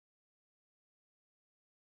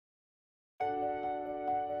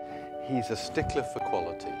he's a stickler for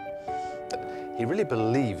quality. He really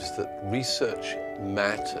believes that research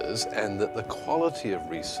matters and that the quality of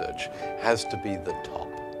research has to be the top.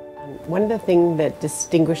 One of the things that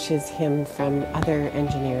distinguishes him from other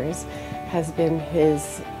engineers has been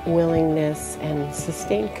his willingness and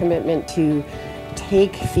sustained commitment to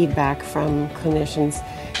take feedback from clinicians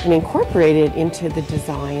and incorporate it into the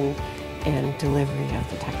design and delivery of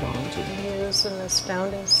the technology. He is an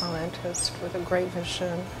astounding scientist with a great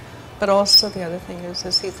vision, but also the other thing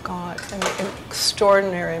is he's got an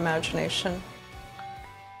extraordinary imagination.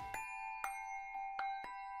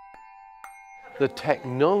 The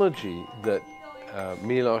technology that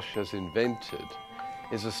Milos has invented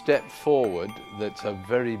is a step forward that's a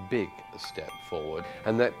very big step forward,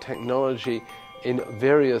 and that technology in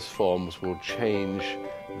various forms will change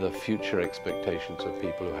the future expectations of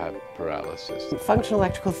people who have paralysis. Functional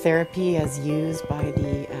electrical therapy as used by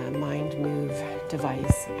the MyndMove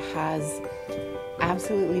device has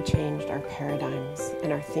absolutely changed our paradigms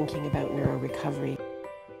and our thinking about neurorecovery.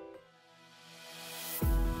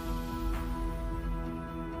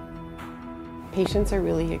 Patients are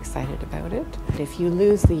really excited about it. If you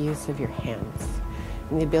lose the use of your hands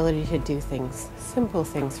and the ability to do things, simple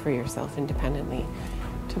things for yourself independently,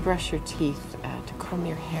 to brush your teeth, to comb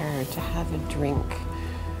your hair, to have a drink,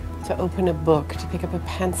 to open a book, to pick up a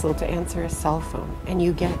pencil, to answer a cell phone, and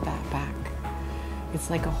you get that back. It's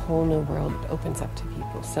like a whole new world opens up to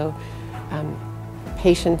people. So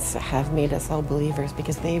patients have made us all believers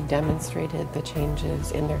because they've demonstrated the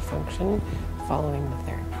changes in their function following the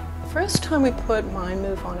therapy. First time we put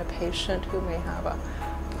MyndMove on a patient who may have a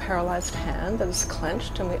paralyzed hand that is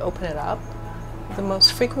clenched and we open it up, the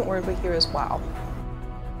most frequent word we hear is wow.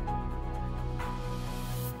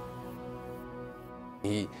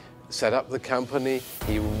 He set up the company,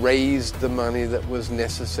 he raised the money that was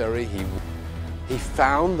necessary, he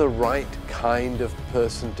found the right kind of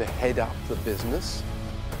person to head up the business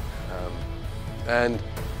and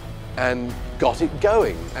got it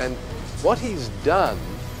going. And what he's done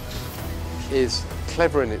is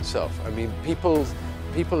clever in itself. I mean, people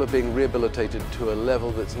are being rehabilitated to a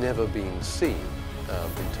level that's never been seen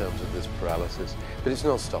in terms of this paralysis, but it's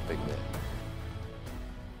not stopping there.